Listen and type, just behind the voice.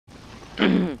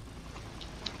Hey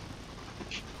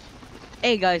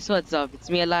guys, what's up? It's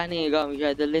me Alani, you got me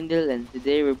ShadowLindell, and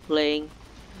today we're playing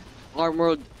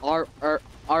Armored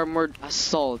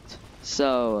Assault.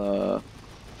 So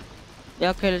yeah,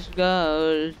 okay, let's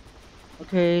go.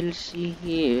 Okay, let's see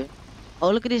here.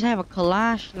 Oh, look at this, I have a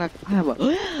Kalash, I have a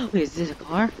wait, is this a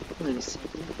car? Wait a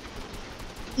second.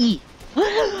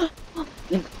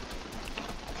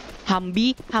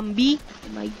 Humvee. Oh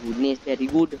my goodness, very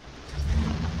good.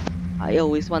 I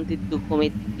always wanted to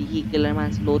commit vehicular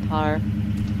manslaughter.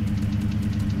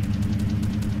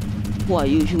 Who are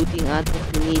you shooting at?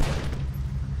 What you need?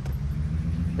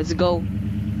 Let's go.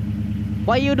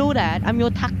 Why you do that? I'm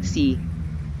your taxi.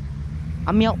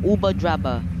 I'm your Uber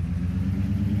driver.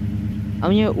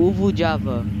 I'm your Uvu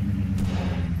driver.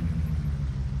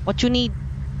 What you need?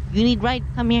 You need ride?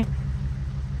 Come here.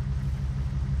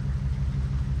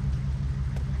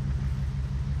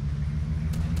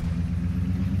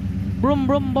 Broom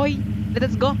broom boy. Let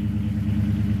us go.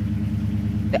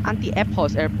 The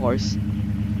anti-airports.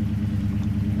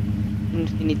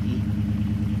 Infinity.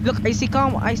 Look, I see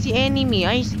enemy.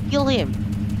 Kill him.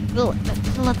 Kill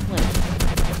that one.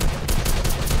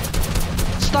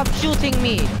 Stop shooting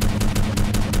me.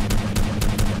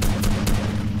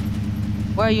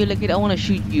 Why are you like it? I wanna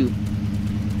shoot you.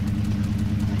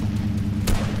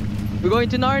 We're going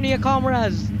to Narnia,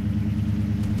 comrades.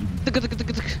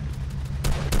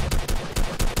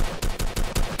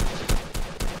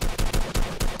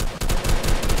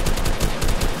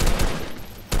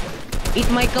 Eat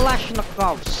my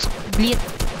Kalashnikov, split.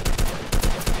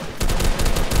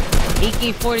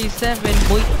 AK-47,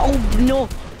 boy. Oh no!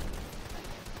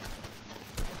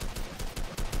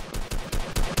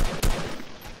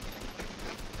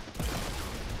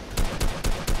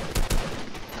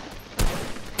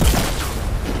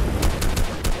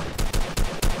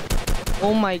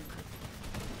 Oh my!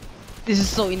 This is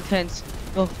so intense.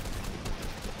 Go!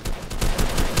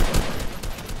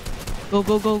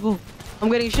 Go! I'm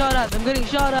getting shot at.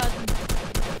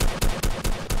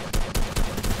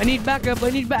 I need backup.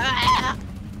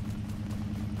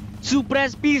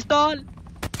 Suppress pistol.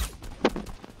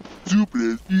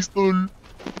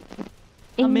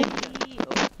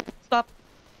 Stop.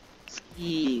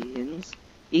 Skins.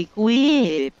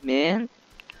 Equipment.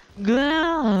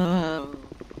 Go.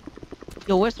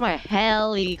 Yo, where's my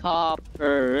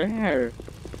helicopter?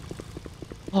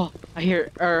 Oh, I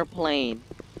hear airplane.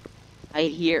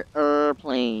 Yo,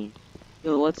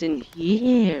 what's in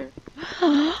here?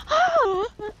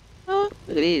 Look at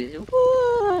this.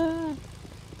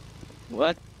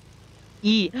 What?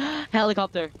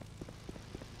 Helicopter.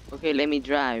 Okay, let me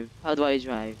drive. How do I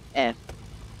drive? F.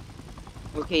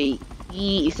 Okay,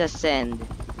 E is ascend.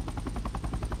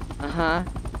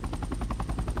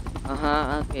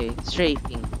 Okay,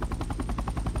 strafing.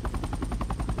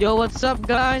 Yo, what's up,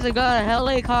 guys? I got a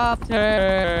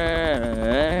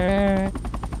helicopter.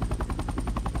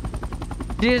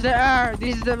 This is the air.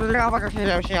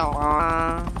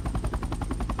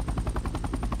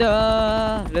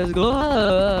 Let's go.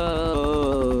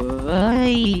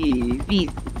 Hey,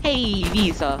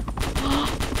 Visa.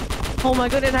 Oh my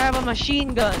goodness, I have a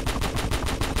machine gun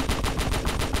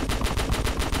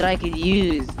that I could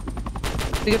use.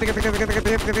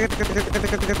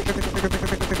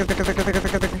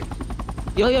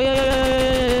 Yo.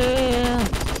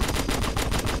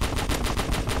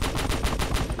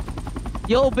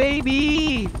 Yo,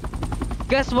 baby!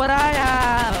 Guess what I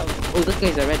have? Oh, this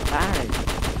guy's a red flag.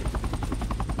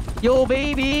 Yo,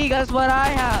 baby! Guess what I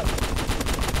have?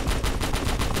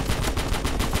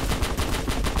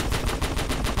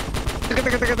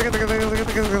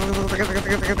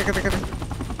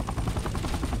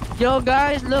 Yo,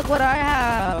 guys, look what I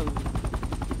have!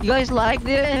 You guys like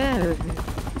this?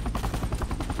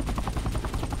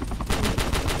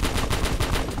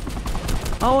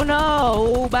 Oh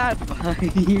no! Bad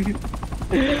vibe.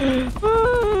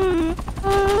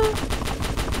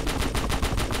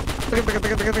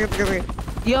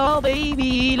 Yo,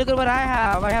 baby! Look at what I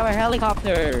have! I have a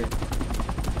helicopter!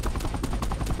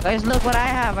 Guys, look what I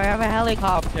have! I have a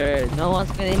helicopter! No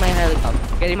one's getting my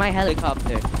helicopter. Getting my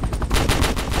helicopter.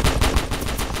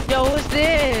 Yo, what's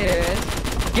this?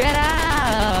 Get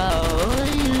out!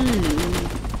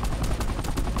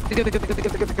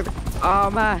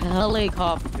 Oh, my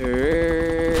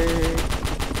helicopter.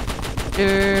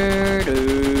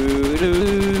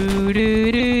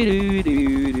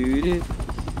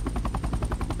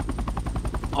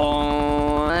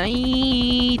 Oh,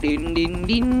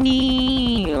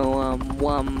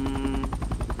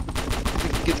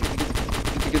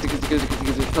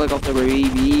 Helicopter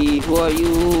baby. Who are you?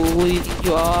 Who do you think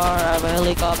you are? I'm a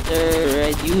helicopter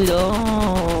and you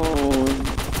don't.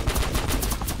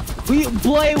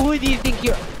 Boy, who do you think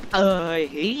you're? I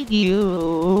hate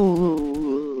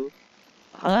you.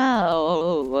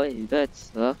 Oh, boy, that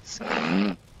sucks.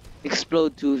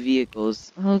 Explode 2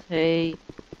 vehicles. Okay.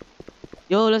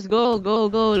 Yo, let's go,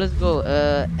 let's go.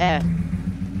 F.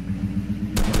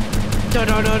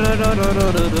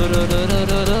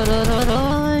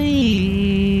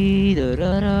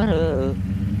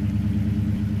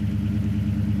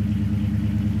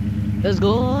 Let's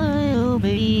go,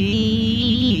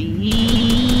 baby.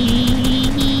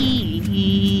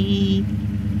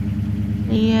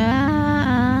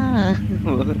 Yeah.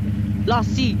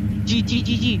 Lost C.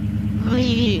 G. Were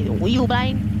you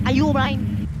blind? Are you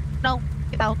blind? No.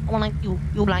 Get out. I want you.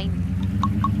 You blind.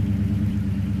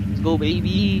 Let's go,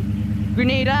 baby.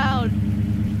 Grenade out.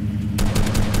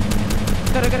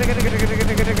 Gotta.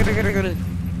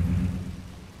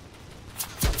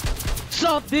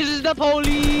 Stop! This is the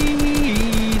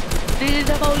police! This is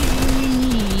the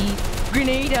police!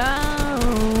 Grenade out!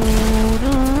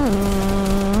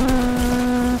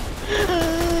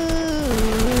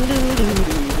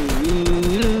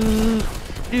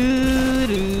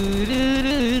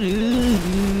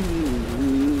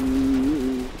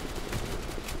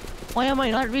 Why am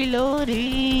I not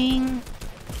reloading?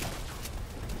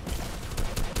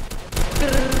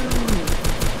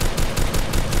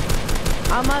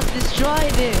 I must destroy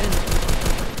this.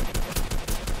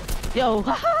 Yo,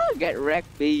 haha, get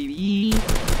wrecked, baby.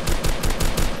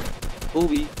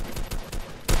 Booby.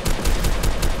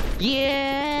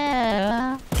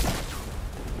 Yeah.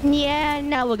 Yeah,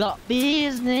 now we got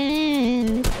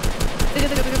business.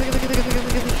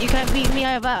 You can't beat me.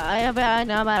 I have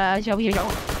a show here.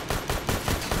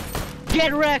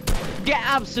 Get wrecked. Get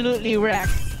absolutely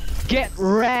wrecked. Get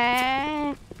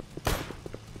wrecked.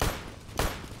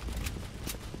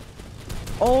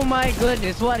 Oh my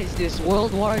goodness, what is this?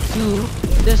 World War II?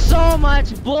 There's so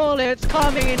much bullets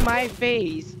coming in my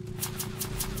face.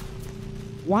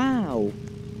 Wow.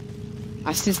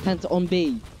 Assistant on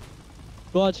B.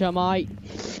 Gotcha, mate.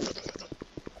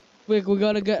 Quick, we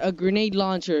gotta get a grenade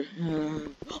launcher.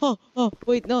 Oh,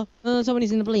 wait, no,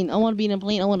 somebody's in the plane. I wanna be in the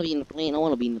plane. I wanna be in the plane. I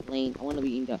wanna be in the plane. I wanna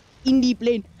be in the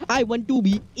plane. I want to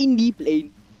be in the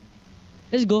plane.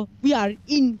 Let's go. We are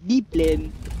in the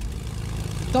plane.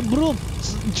 Bro,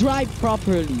 drive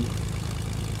properly.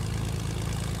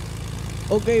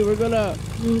 Okay, we're gonna.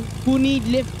 Who need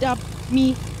lift up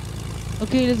me?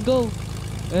 Okay, let's go.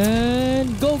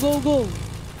 And go.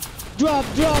 Drop.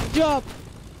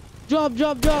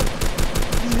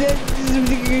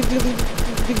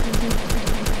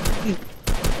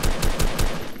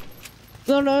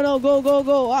 No,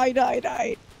 go. I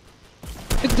died.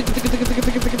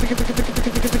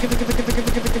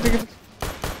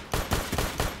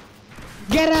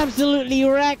 Get absolutely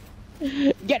wrecked.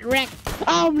 Get wrecked.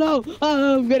 Oh no,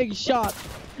 I'm getting shot.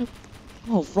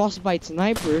 Oh, frostbite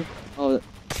sniper. Oh,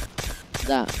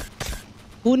 that.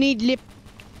 Who need lip?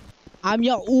 I'm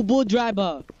your Uber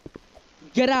driver.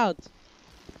 Get out.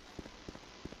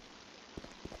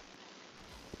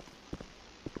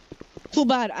 Too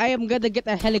bad. I am gonna get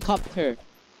a helicopter.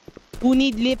 Who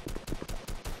need lip?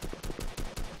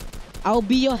 I'll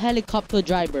be your helicopter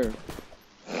driver.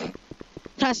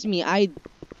 Trust me, I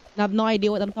have no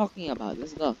idea what I'm talking about.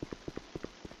 Let's go.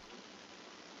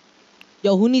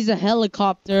 Yo, who needs a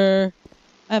helicopter?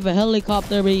 I have a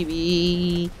helicopter,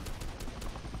 baby.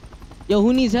 Yo,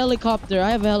 who needs helicopter?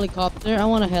 I have a helicopter. I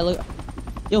want a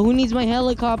Yo, who needs my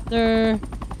helicopter?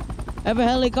 I have a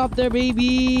helicopter,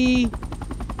 baby.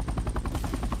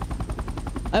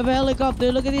 I have a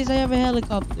helicopter. Look at this. I have a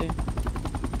helicopter.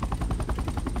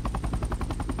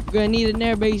 Gonna need an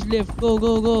airbase lift.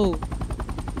 Go.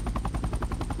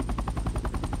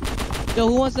 Yo,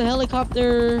 who wants a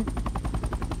helicopter?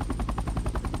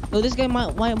 Yo, this guy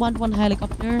might want one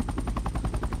helicopter.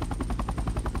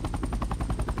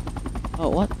 Oh,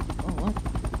 what?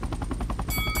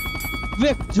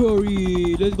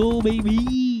 Victory! Let's go,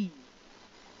 baby!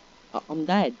 I'm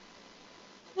dead.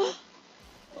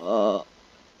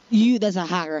 That's a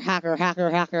hacker.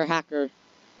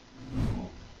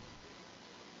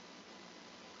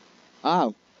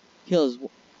 Oh, kills.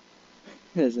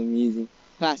 That's amazing.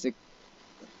 Classic.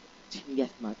 Yes,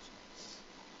 much.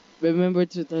 Remember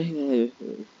to die.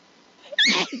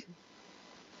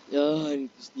 Oh, I need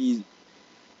to sneeze.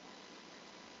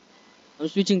 I'm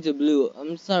switching to blue.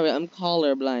 I'm sorry, I'm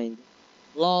colorblind.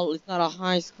 Lol, it's not a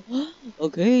high school.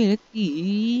 Okay, let's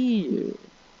see.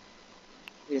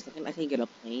 Wait a second, I can get a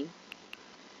plane.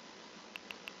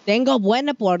 Tengo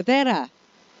buena portera.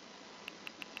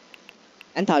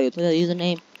 And tell you to the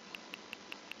username.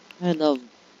 I love.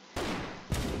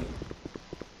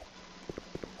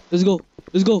 Let's go.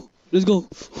 Let's go. Let's go.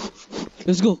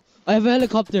 Let's go. I have a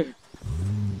helicopter.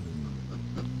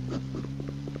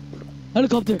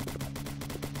 Helicopter.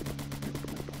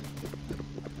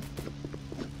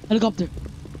 Helicopter.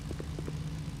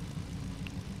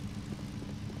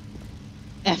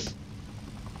 F.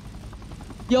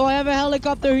 Yo, I have a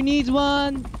helicopter. Who needs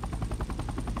one?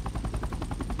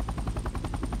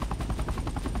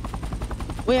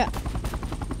 Where?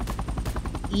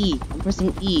 E. I'm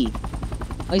pressing E.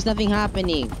 Why is nothing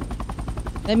happening?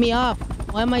 Let me up.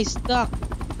 Why am I stuck?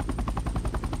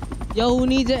 Yo, who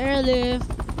needs an airlift?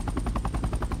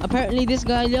 Apparently this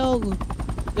guy, yo.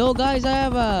 Yo, guys, I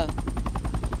have a...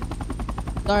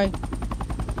 Sorry.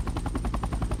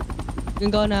 You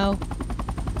can go now.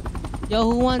 Yo,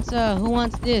 who wants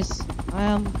this?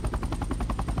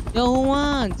 Yo, who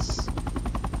wants?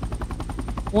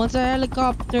 Who wants a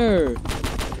helicopter?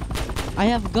 I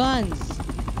have guns.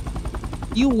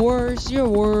 You're worse.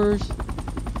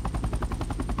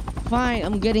 Fine,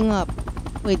 I'm getting up.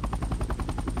 Wait.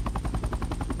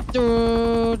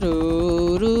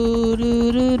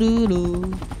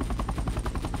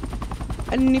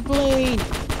 Any plane.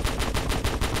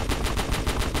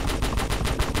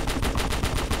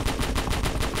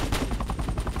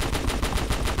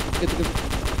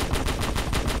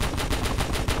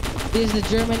 This is the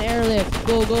German airlift.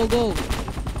 Go, go, go.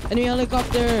 Enemy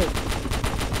helicopter.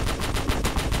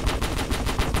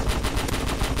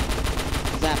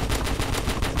 Zap.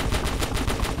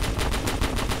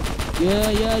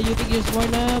 Yeah, you think you're smart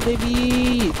now,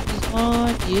 baby. You're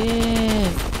smart, yeah.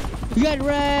 Get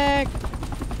wrecked.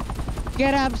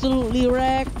 Get absolutely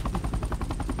wrecked.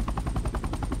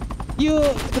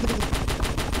 You.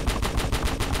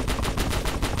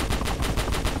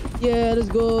 Yeah, let's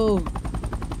go.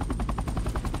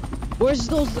 Where's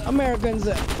those Americans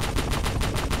at?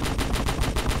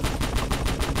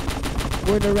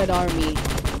 We're the Red Army.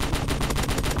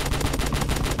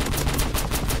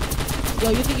 Yo,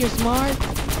 you think you're smart?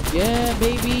 Yeah,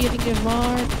 baby, you think you're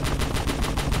smart?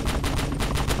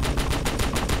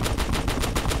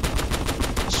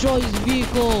 Destroy his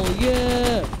vehicle,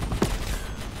 yeah!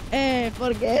 Hey,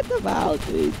 forget about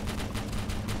it.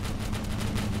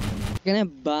 Can I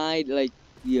buy, like,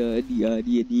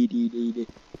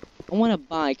 I wanna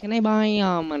buy. Can I buy,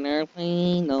 an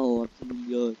airplane? No,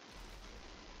 absolutely.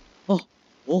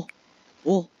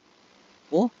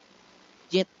 Oh.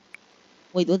 Jet.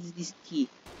 Wait, what is this key?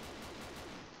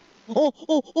 Oh.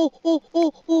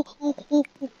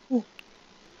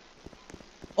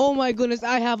 Oh my goodness,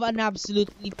 I have an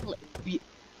absolutely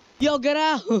Yo, get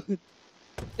out!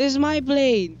 This is my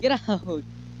plane. Get out.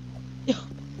 Yo,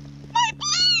 my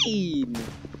plane.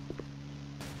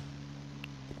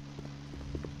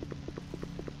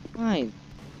 Fine.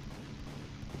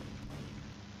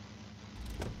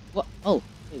 What? Oh,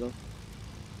 there you go.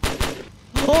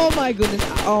 Oh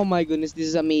my goodness, this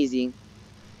is amazing.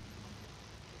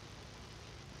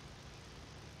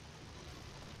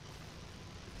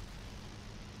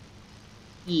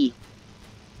 E.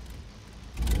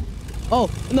 Oh,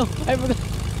 no, I forgot.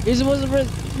 You're supposed to press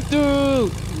 2.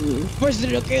 First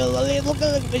to kill a little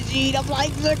killing machine, a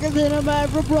flying circus in a man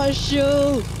from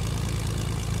Russia.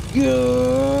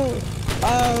 Go.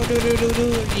 Oh,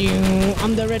 do.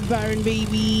 I'm the Red Baron,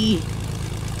 baby.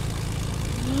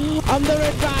 I'm the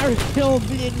Red Baron. No,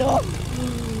 bleed, no.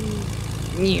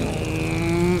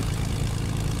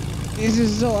 This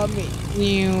is so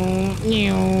amazing.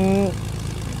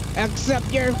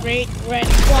 Accept your fate, Red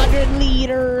Squadron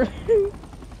leader.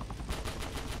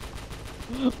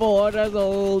 For the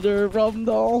soldier from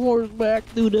the horseback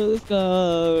to the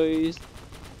skies.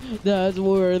 That's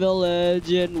where the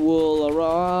legend will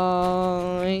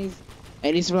arise.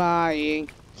 And he's flying.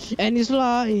 And he's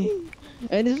flying.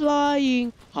 And he's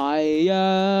flying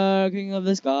higher, king of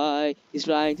the sky. He's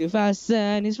flying too fast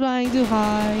and he's flying too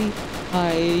high.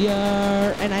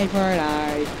 Higher and eye for an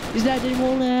eye. His legend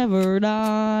will never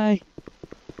die.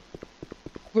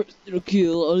 First to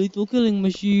kill a little killing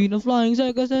machine, a flying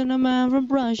circus and a man from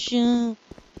Russia.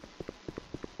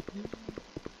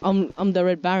 I'm the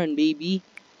Red Baron, baby.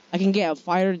 I can get a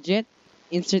fighter jet.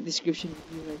 Insert description.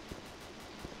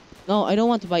 No, I don't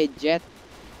want to buy a jet.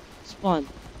 Spawn.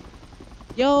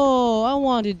 Yo, I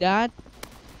wanted that.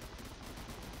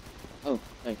 Oh,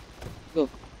 sorry. Go.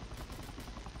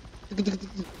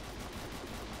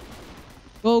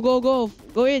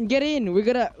 Go in, get in. We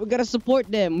gotta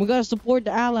support them. We gotta support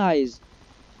the allies.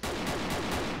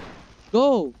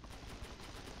 Go.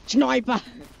 Sniper.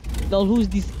 Now who's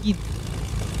this kid?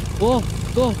 Go.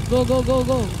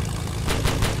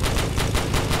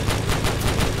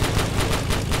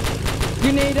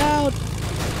 Grenade out!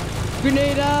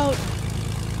 Grenade out!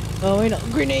 Oh wait, no.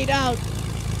 Grenade out!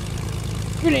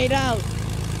 Grenade out!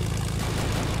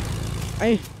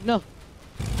 No.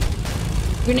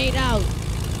 Grenade out!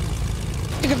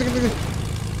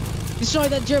 Destroy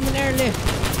that German airlift!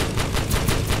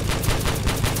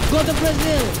 Go to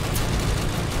Brazil!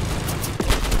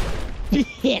 Be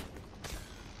hit!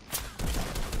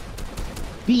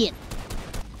 Be it!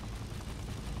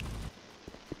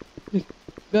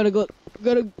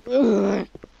 Gotta.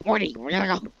 Morty, we gotta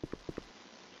go!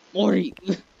 Morty!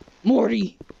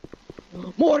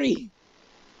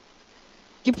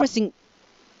 Keep pressing.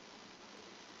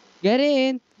 Get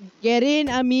in,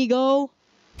 amigo.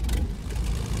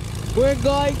 We're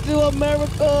going to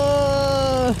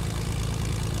America.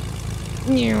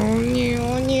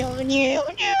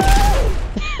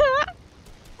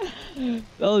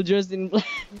 Soldiers in black.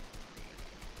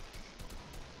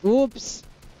 Oops.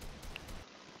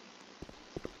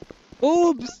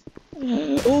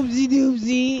 Oopsie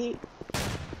doopsie.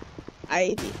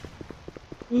 I did.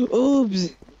 Oops.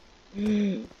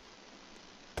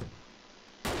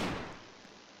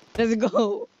 Let's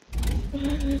go.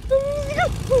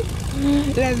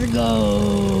 Let's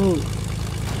go.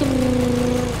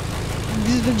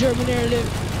 This is the German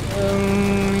airlift.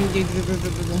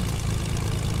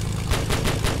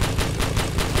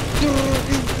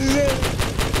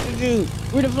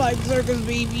 We're the flying circus,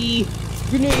 baby.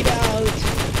 Grenade out.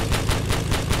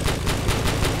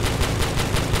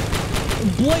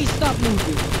 Boy, stop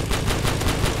moving.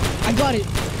 I got it.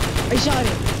 I shot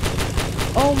it.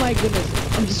 Oh my goodness.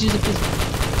 I'm just using pistol.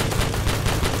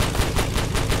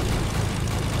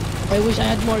 I wish I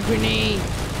had more grenades.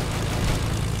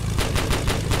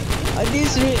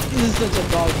 This is such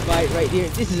a dog fight right here.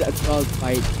 This is a dog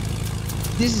fight.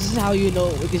 This is how you know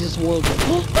this is World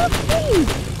War.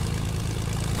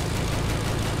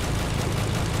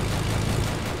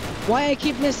 Why I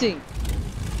keep missing?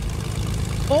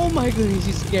 Oh my goodness,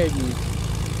 you scared me.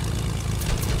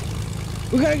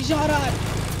 We're getting shot at!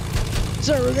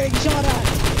 Sir, we're getting shot at!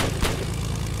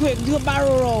 Quick, do a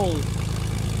barrel roll!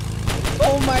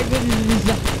 Oh my goodness, this is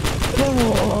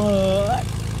what?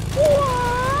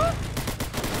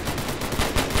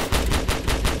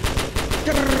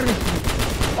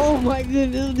 Oh my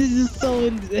goodness, this is so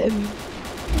intense.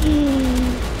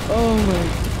 Oh my.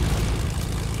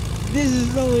 This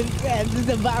is so intense. This is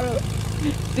the battle.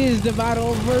 This is the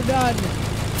battle of Verdun.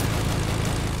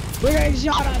 We're getting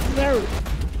shot at, sir.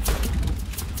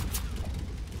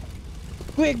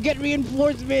 Quick, get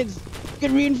reinforcements.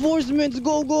 Get reinforcements.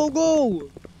 Go, go, go.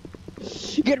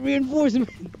 Get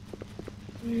reinforcements.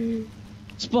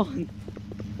 Spawn.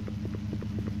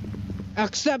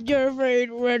 Accept your fate,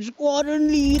 Red Squadron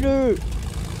leader.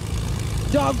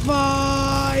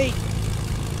 Dogfight.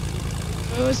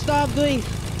 Stop doing.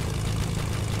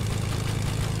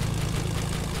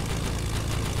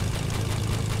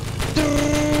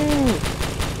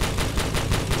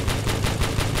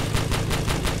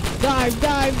 Dive,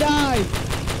 dive, dive.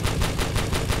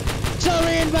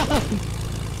 Sorry, inbound.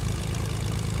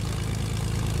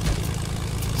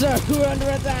 Sir, we're under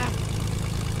attack.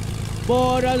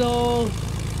 Borderlo.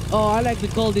 Oh, I like to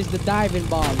call this the diving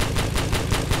bomb.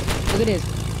 Look at this.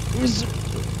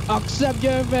 Accept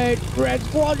your fate, Red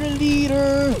Squadron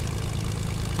leader.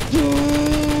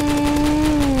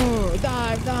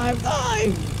 Dive, dive,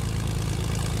 dive.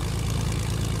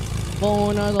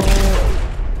 Borderlo.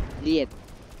 Lit.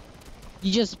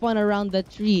 You just spun around the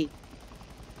tree.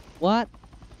 What?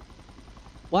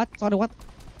 What? Sorry, what?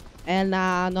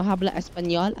 No habla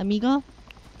español, amigo?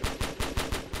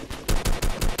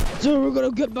 Sir, we're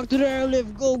gonna get back to the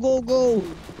airlift. Go, go, go.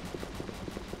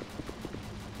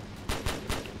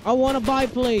 I want a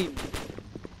biplane.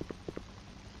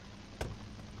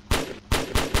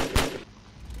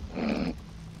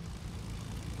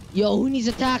 Yo, who needs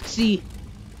a taxi?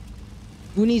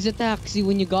 Who needs a taxi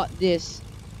when you got this?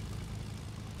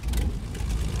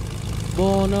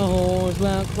 Born a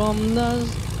horseback from the...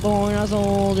 Born a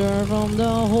soldier from the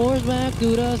horseback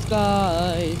to the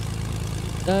skies.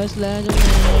 The sledge.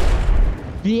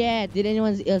 Yeah, did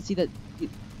anyone else see that?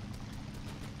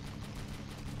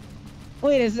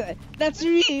 Wait a sec. That's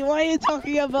me. Why are you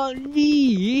talking about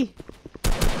me?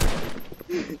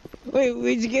 Wait,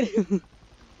 where'd you get him?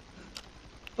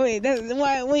 Wait, that's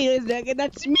why. Wait a second.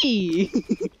 That's me.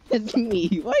 That's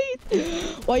me.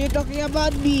 Why are you talking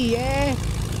about me? Eh?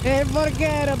 Hey,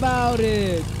 forget about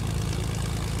it.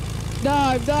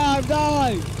 Dive, dive,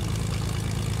 dive.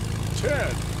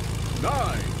 10,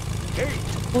 9, 8.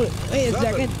 Wait a 7,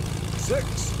 second.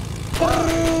 6,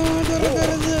 5, 4,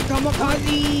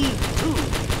 Kamikaze. 2,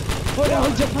 For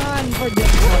Japan. For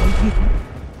Japan.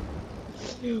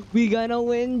 We gonna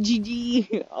win,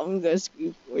 GG. I'm gonna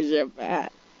scream for Japan.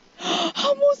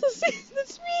 Almost assist,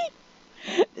 that's me.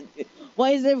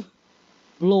 Why is there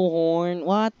blowhorn?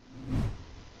 What?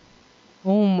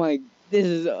 Oh my, this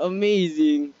is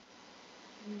amazing.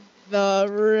 The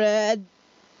Red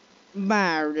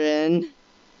Baron.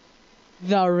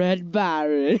 The Red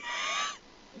Baron.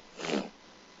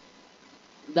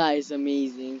 That is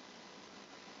amazing.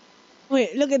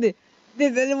 Wait, look at this.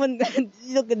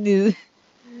 Look at this.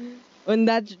 When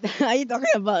that, are you talking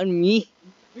about me?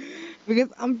 Because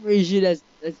I'm pretty sure that's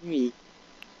me.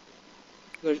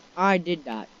 Because I did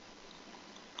that.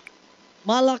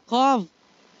 Malakov.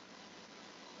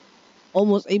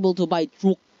 Almost able to buy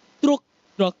truck.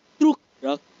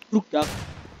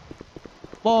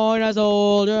 Born a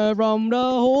soldier from the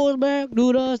horseback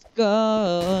to the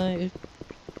sky.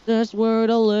 That's where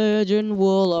the legend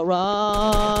will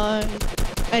arrive.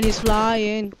 And he's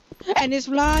flying. And he's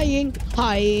flying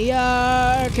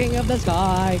higher, king of the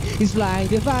sky. He's flying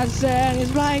too fast and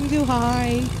he's flying too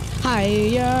high.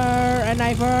 Higher, an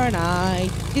eye for an eye.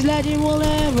 His legend will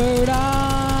never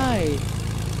die.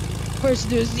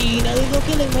 First to see the little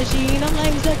killing machine. I'm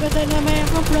like Secretary of Man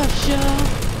from Russia.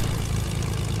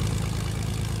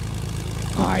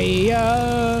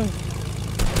 Higher.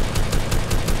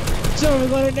 So we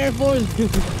got an Air Force.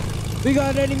 We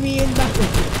got an enemy in battle.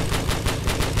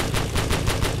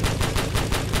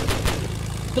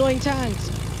 Throwing tanks,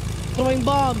 throwing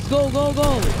bombs, go, go,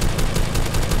 go!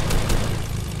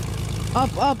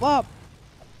 Up!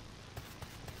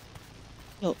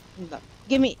 Yo,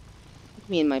 give me, put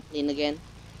me in my plane again.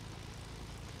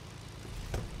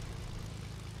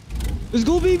 Let's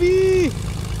go, baby!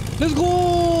 Let's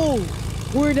go!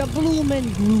 We're the Blue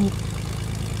Men Group.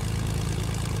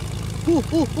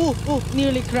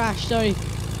 Nearly crashed, sorry.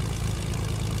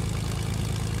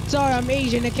 Sorry, I'm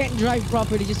Asian, I can't drive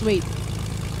properly, just wait.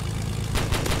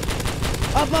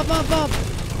 Up!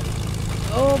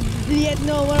 Oh, yet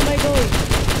no, where am I going?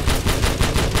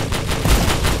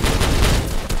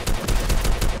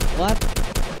 What?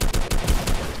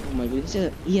 Oh my goodness,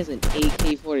 he has an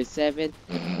AK-47.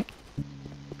 I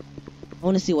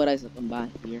want to see what else I can buy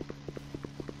here.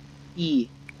 E.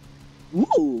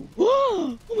 Ooh!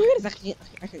 Oh my goodness,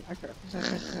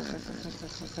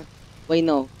 wait,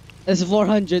 no. That's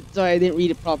 400, sorry, I didn't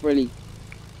read it properly.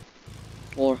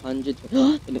 400.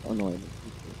 Oh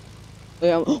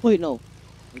no, wait, no.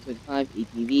 125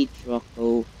 ATV,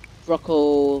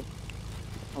 Trucko,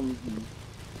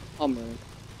 Hummer.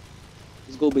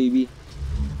 Let's go, baby.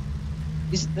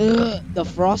 It's the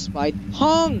Frostbite.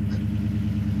 Honk!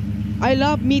 I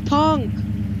love me Tonk!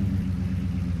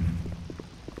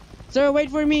 Sir, wait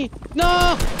for me!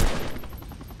 No!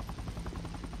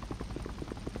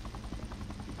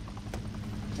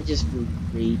 I just feel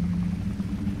great.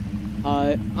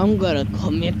 I'm gonna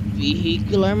commit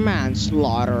vehicular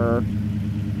manslaughter.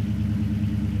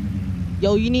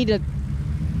 Yo, you need a...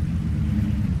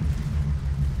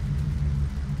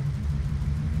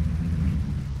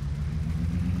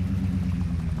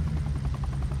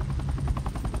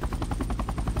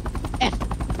 F!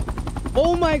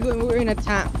 Oh my god, we're in a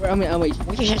tank. I mean, wait. I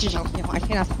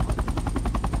cannot...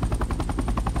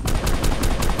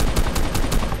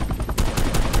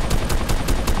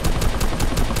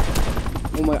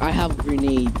 Oh my, I have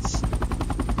grenades.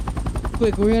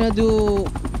 Quick, we're gonna do...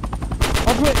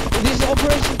 This is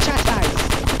Operation Chastise.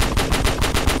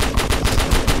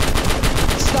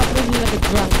 Stop looking like a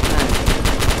drunk man.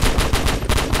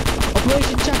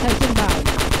 Operation Chastise inbound.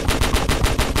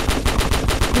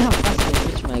 Look how fast I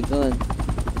switch my gun.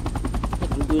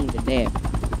 Like I'm doing the dab.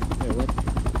 Wait, what?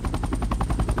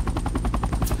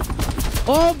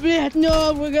 Oh, bleh,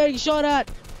 no, we're getting shot at.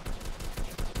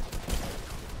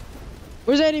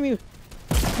 Where's the enemy?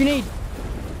 Grenade!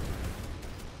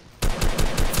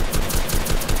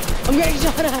 I'm getting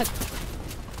shot at!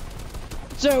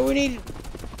 Sir, we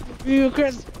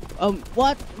request,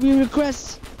 what? We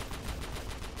request...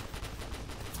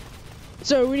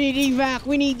 Sir, we need evac,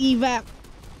 no.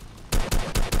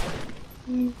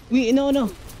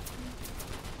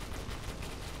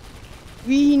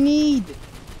 We need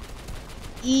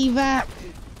evac.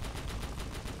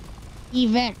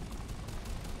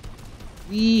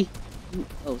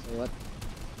 Oh, sorry, what?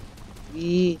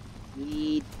 We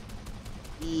need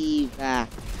evac.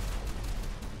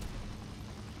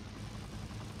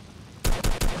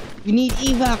 We need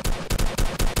evac.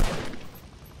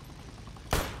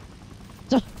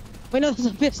 Wait, no, that's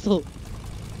a pistol.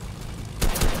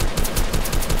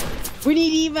 We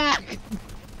need evac.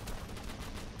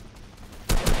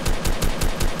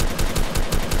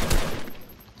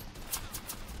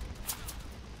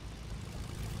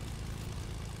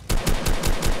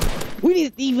 We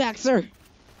need evac, sir.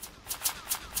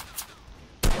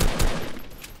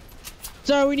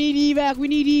 Sir, we need evac. We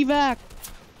need evac.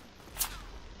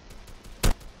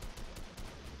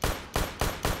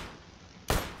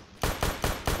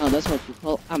 Oh, that's what you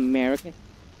call American.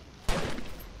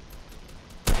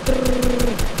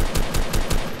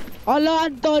 Hola,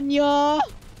 Antonio.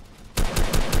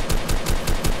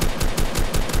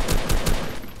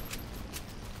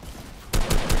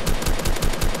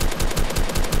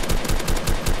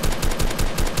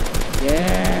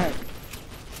 Yeah.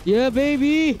 Yeah,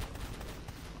 baby.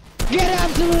 Get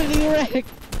absolutely wrecked.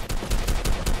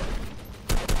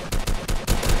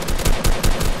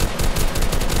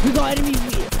 We got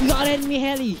enemy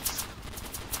helis.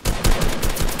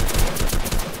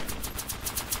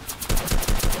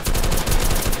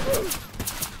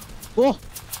 Oh,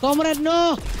 comrade,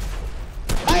 no!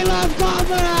 I love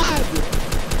comrade!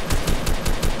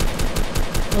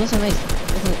 Oh, that's a nice.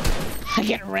 I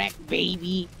get wrecked,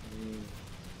 baby.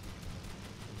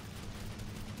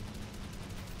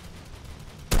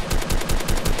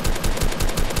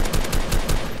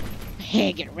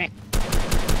 Hey, get wrecked.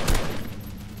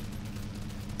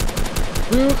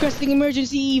 We're requesting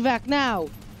emergency evac now.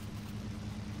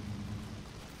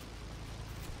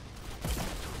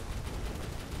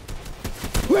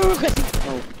 We're requesting.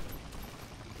 Oh.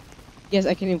 Yes,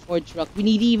 I can afford truck. We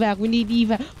need evac. We need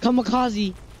evac.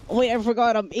 Kamikaze. Oh wait, I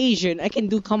forgot. I'm Asian. I can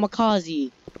do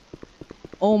kamikaze.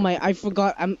 Oh my! I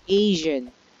forgot. I'm Asian.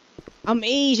 I'm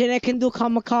Asian. I can do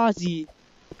kamikaze.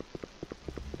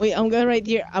 Wait, I'm gonna write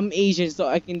here. I'm Asian, so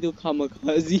I can do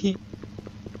kamikaze.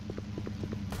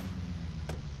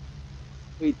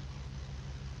 Wait.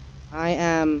 I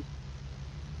am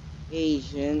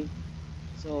Asian,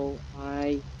 so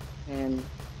I can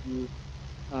do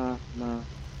kamikaze.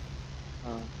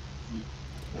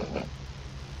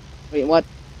 Wait, what?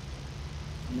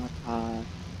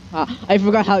 I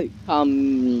forgot how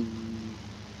kamikaze.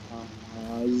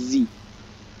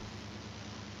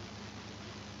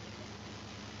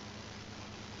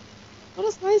 Oh,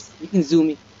 that's nice. You can zoom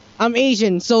in. I'm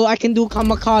Asian, so I can do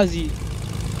kamikaze.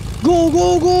 Go,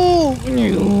 go, go!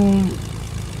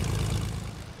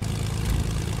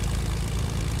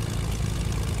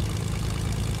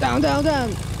 Down, down,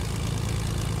 down.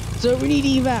 Sir, we need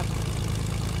evac.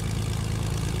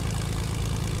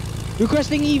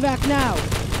 Requesting evac now.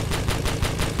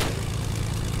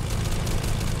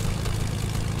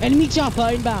 Enemy chopper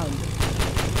inbound.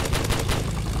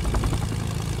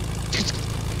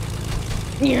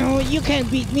 You can't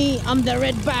beat me. I'm the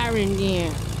Red Baron.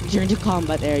 Yeah. Return to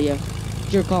combat area.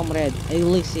 Your comrade. I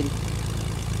listen.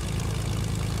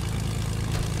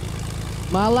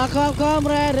 Malakap,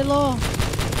 comrade. Hello.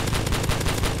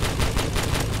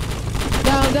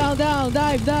 Down, down, down.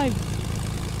 Dive, dive.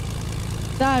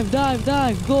 Dive, dive,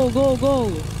 dive. Go, go,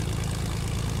 go.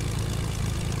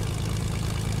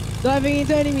 Diving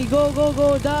into enemy. Go, go,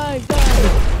 go. Dive,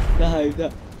 dive. Dive,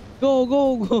 dive. Go,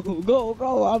 go, go, go,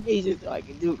 go. I'm Asian, so I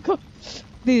can do it. Go.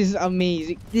 This is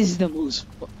amazing. This is the most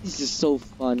fun. This is so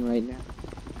fun right now.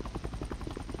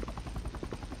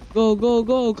 Go, go,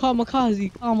 go.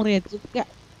 Kamikaze. Comrade. Yeah.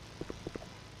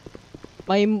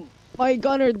 My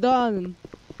gunner done.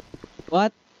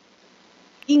 What?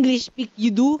 English speak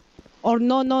you do? Or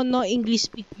no, no, no. English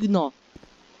speak you know.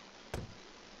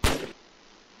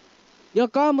 Yo,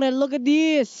 comrade, look at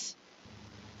this.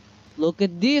 Look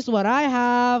at this, what I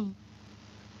have.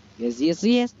 Yes, yes,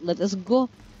 yes. Let us go.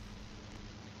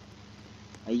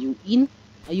 Are you in?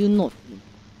 Are you not in?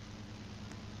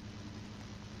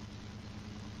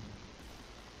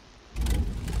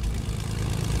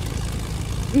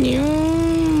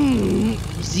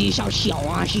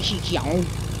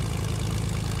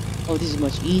 Oh, this is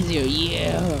much easier,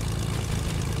 yeah.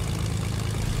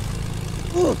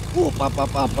 Oh, pop, pop,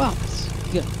 pop, pop.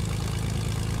 Yeah.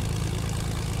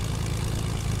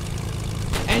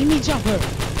 Enemy chopper.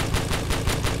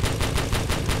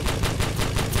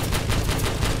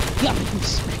 Yeah,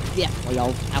 yeah,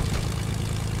 well, out.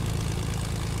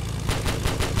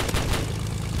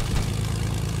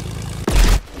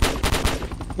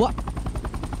 What?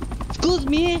 Excuse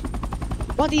me?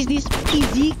 What is this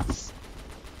physics?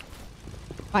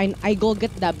 Fine, I go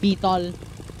get the VTOL.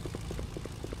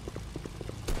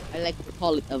 I like to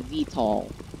call it a VTOL.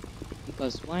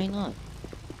 Because why not?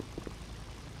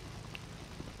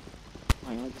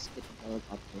 Fine, I'll just get the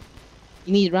helicopter.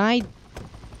 You need ride?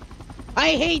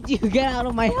 I hate you! Get out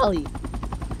of my heli!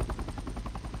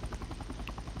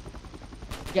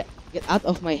 Get out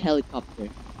of my helicopter.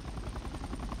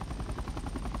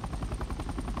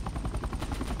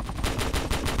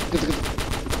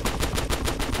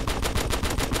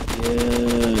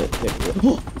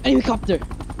 Oh, enemy copter.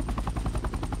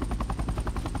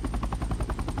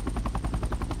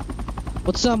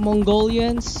 What's up,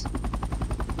 Mongolians?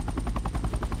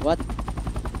 What?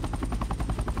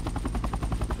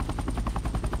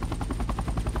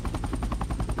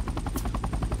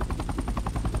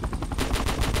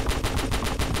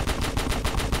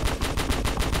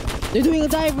 They're doing a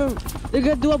diver. They're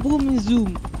gonna do a boom and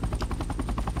zoom.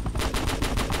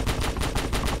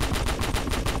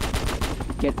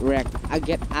 Get wrecked. I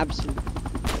get absolute.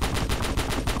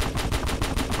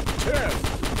 10,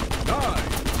 9,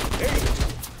 8,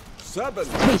 7,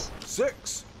 Please.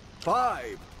 6,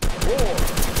 5, 4,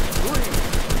 3,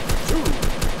 2,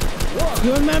 1.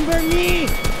 You remember me?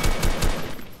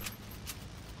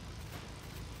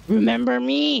 Remember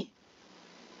me?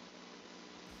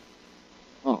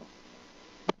 Oh.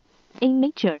 In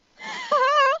nature.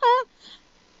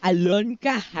 Alon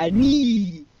ka,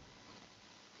 honey.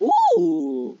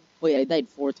 Ooh. Wait, I died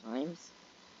 4 times.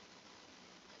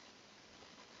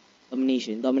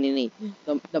 Domination, dominate,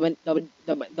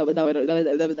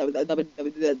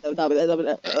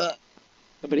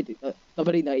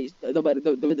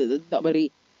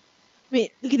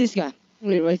 Wait, look at this guy.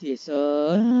 Wait, right here.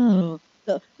 So,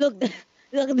 look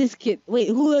at this kid. Wait,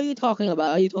 who are you talking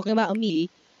about? Are you talking about me?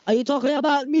 Are you talking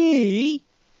about me?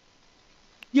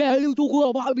 Yeah, you talking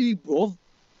about me, bro.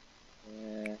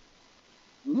 Yeah.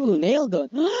 Ooh, nail gun.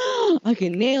 I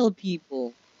can nail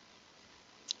people.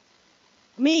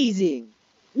 Amazing.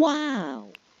 Wow.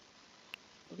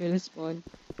 Okay, let's spawn.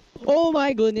 Oh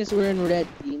my goodness, we're in red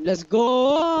team. Let's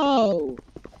go.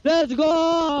 Let's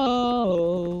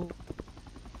go.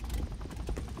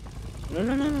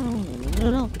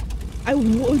 No.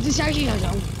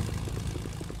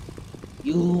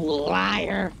 You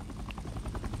liar.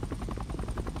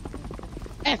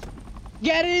 F.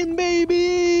 Get in,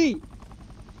 baby.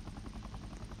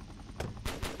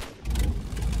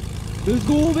 Let's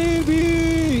go,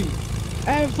 baby.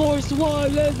 And Force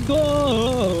 1, let's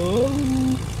go.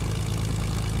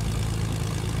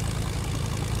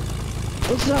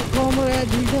 What's up, comrade?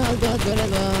 We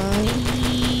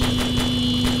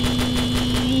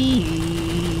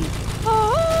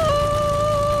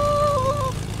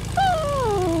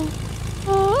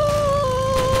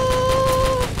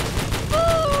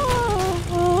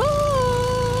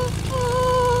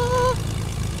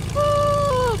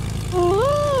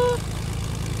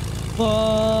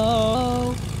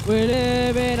Oh, we're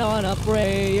living on a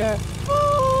prayer.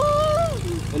 Oh,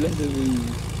 listen to me.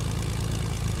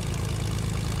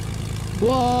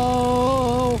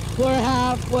 Whoa, we're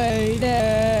halfway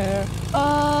there.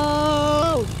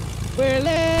 Oh, we're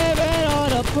living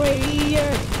on a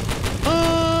prayer.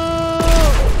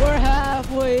 Oh, we're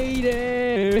halfway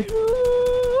there.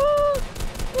 Ooh,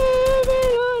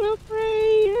 living on a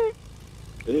prayer.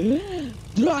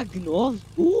 Dragnov.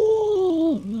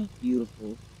 Ooh,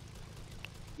 beautiful.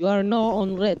 You are now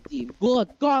on red team. Good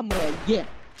comrade, yeah.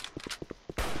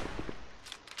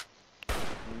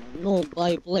 No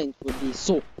BIPLANE would be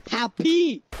so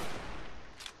happy.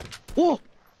 Oh,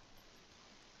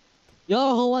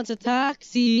 yo, who wants a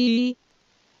taxi?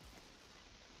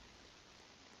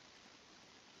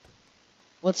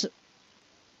 What's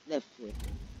left here?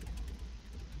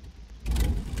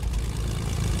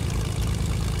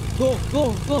 Go.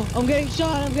 I'm getting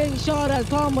shot at,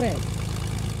 comrade.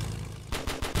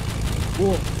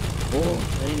 Oh,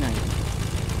 very nice.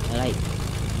 I like.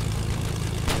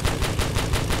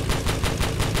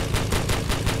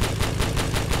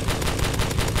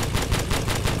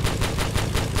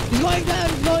 He's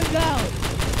going down.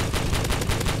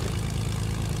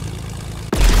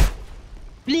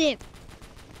 Blitz.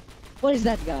 What is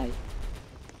that guy?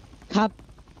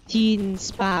 Captain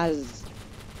Spaz.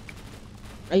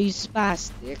 Are you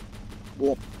spastic?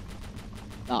 Op.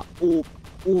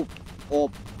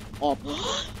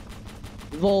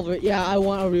 Revolver. Yeah, I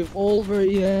want a revolver.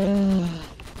 Yeah.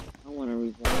 I want a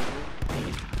revolver.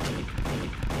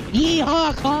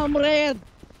 Yeehaw, comrade!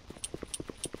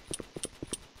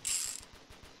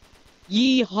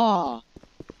 Yeehaw!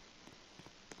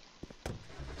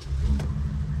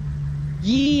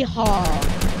 Yeehaw!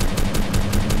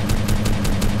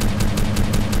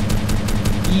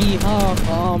 Yeehaw,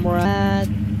 comrade!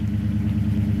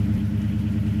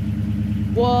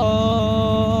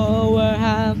 Whoa, we're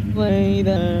halfway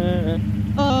there.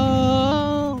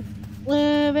 Oh,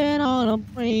 living on a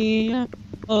prayer.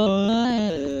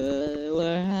 Oh,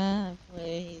 we're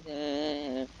halfway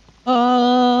there.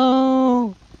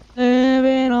 Oh,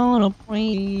 living on a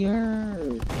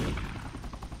prayer.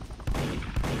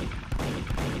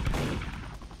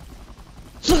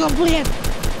 So complete.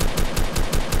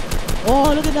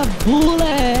 Oh, look at the bullet!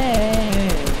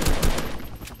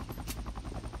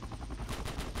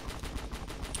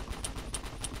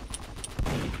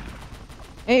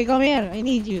 Hey, come here. I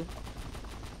need you.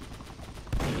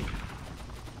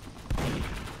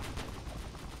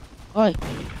 Oi.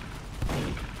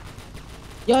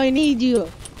 Yo, I need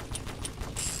you.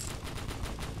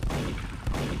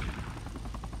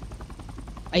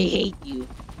 I hate you.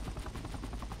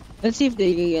 Let's see if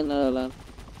they can get another lap.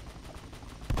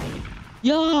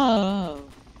 Yo!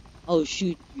 I'll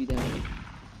shoot you then.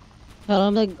 Tell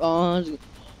them like, oh,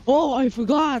 I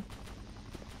forgot.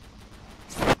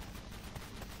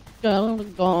 Tell them the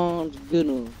guns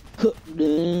gonna cook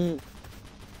them.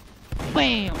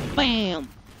 Bam, bam.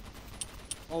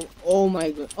 Oh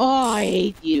my god. Oh, I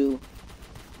hate you.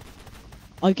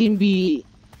 I can be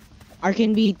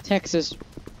Texas.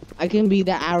 I can be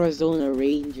the Arizona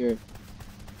Ranger.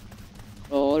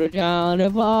 Oh, the town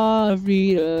of our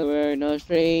freedom, we're no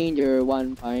stranger.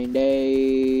 One fine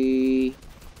day,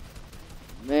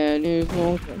 man who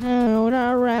walked out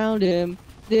around him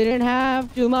didn't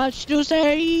have too much to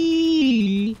say.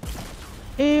 He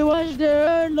was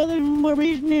there looking for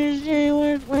business. He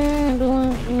was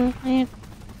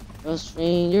a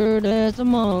stranger that's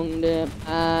among them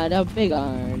had a big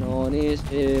iron on his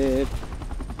hip.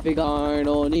 Big iron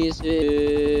on his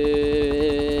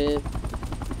hip.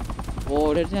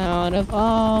 For the town of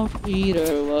our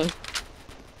Peter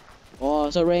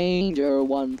was a ranger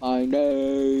one fine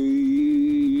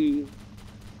day.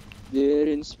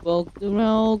 Didn't spoke the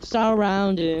rocks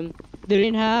around him.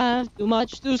 Didn't have too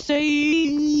much to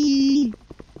say.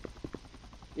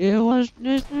 It was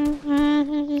just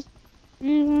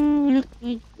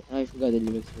I forgot the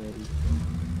lyrics already.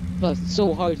 Plus, it's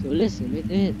so hard to listen, isn't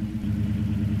it?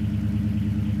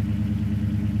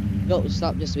 Yo,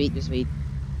 stop, just wait, just wait.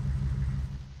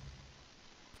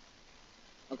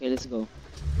 Okay, let's go.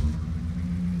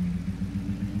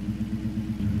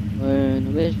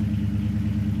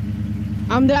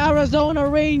 I'm the Arizona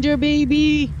Ranger,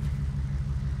 baby!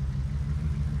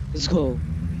 Let's go.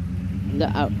 I'm the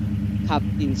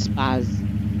Captain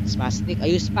Spastic? Are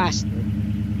you spastic?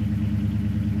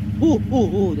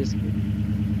 Ooh, this is good.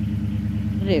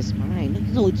 It is mine.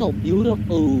 Look, it's so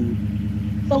beautiful.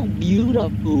 So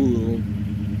beautiful.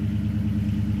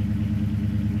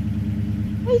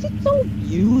 Why is it so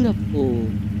beautiful?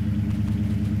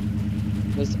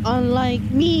 Because unlike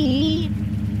me,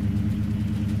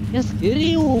 just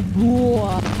kidding, oh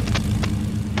boy.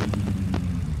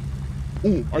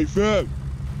 Oh, I fell.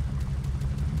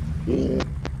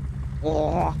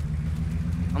 Oh,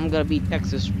 I'm gonna be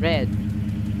Texas Red.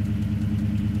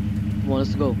 Come on,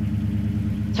 let's go.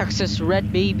 Texas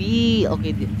Red, baby.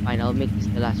 Okay, fine. I'll make this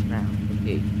the last round.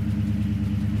 Okay.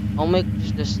 I'll make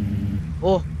this.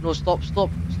 Oh no! Stop!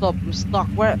 I'm stuck.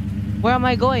 Where am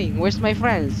I going? Where's my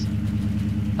friends?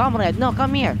 Comrade, no,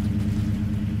 come here.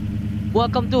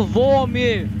 Welcome to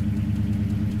Vomit.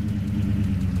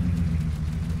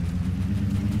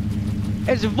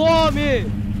 It's Vomit.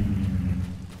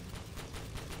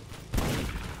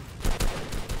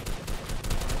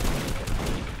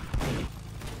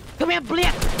 Come here,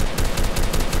 Blip.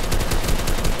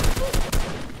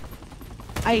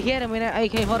 I hit him with an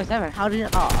AK-47. How did it?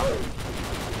 Oh.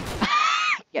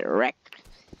 Get wrecked.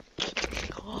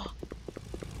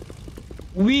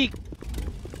 Weak.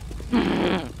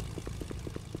 Didn't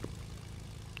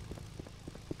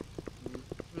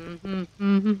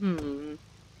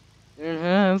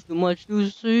have too much to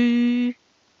say.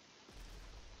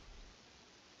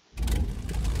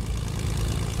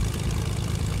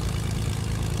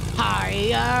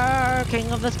 Higher,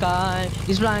 king of the sky.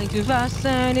 He's flying too fast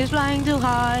and he's flying too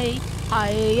high.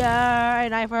 Higher,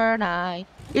 an eye for an eye.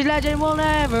 His legend will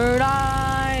never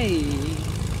die.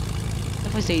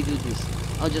 If I say do this,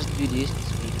 I'll just do this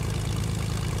week.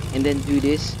 And then do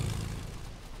this.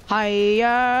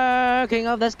 Higher, king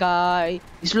of the sky.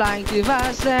 He's flying too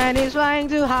fast and he's flying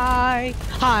too high.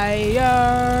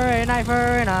 Higher, an eye for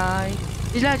an eye.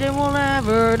 His legend will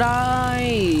never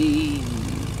die.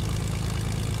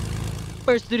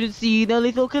 First to see the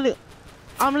little killer.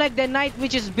 I'm like the night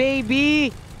witches,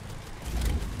 baby.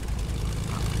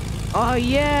 Oh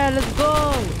yeah, let's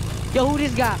go. Yo, who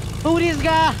this guy? Who this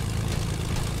guy?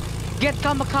 Get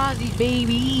kamikaze,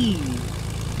 baby.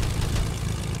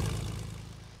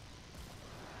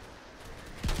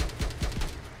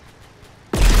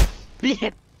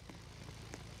 Split.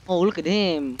 Oh, look at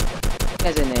him.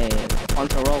 There's a name.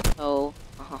 Pontaroto. So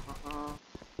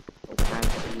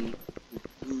fancy.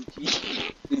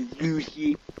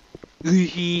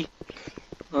 Gucci.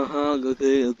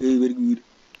 Okay, very good.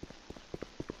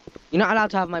 You're not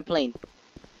allowed to have my plane. If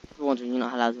you're wondering, you're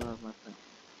not allowed to have my plane.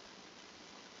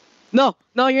 No,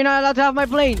 no, you're not allowed to have my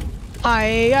plane.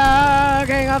 Higher,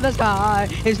 king of the sky.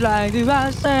 He's flying too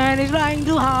fast and he's flying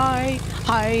too high.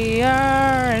 Higher,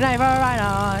 and ever and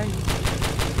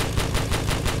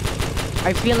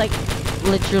I feel like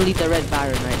literally the Red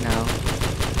Baron right now.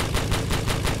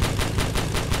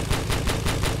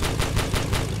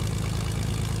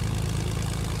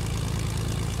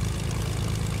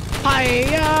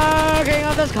 Higher, king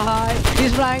of the sky.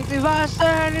 He's flying too fast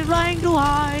and he's flying too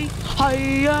high.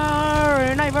 Higher,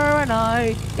 and ever and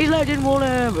I. His legend will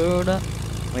never die.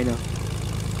 Wait, no.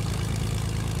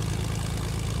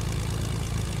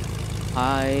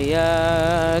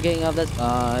 Higher, king of the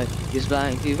sky. He's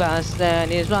flying too fast and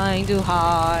he's flying too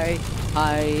high.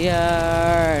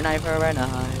 Higher, and ever and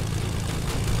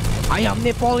I am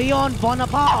Napoleon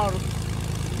Bonaparte.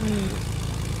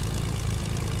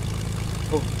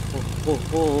 Oh, oh, oh,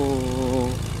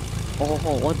 oh.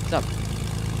 Oh, what's up?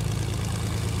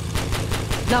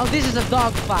 Now this is a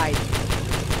dogfight.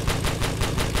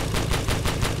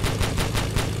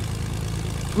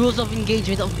 Rules of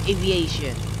engagement of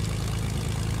aviation.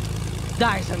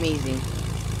 That is amazing.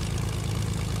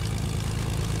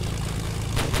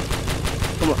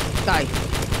 Come on, die.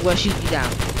 I'm gonna shoot you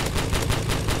down.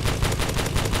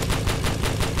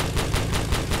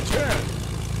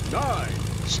 10, 9,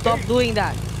 Stop doing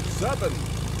that. 7,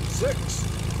 6,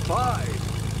 5,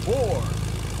 4,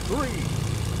 3,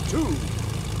 2,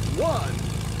 1.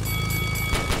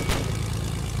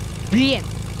 Brilliant.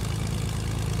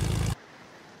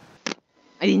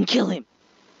 I didn't kill him.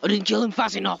 I didn't kill him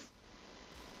fast enough.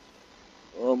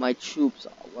 Oh, my troops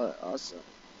are awesome.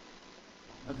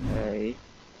 Okay.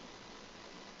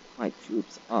 My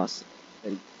troops awesome.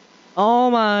 Oh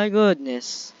my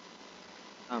goodness.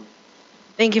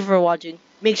 Thank you for watching.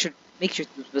 Make sure to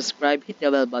subscribe, hit the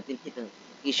bell button, hit the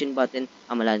notification button.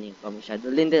 I'm Alani from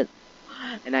ShadowLindell.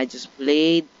 And I just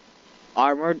played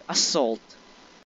Armored Assault.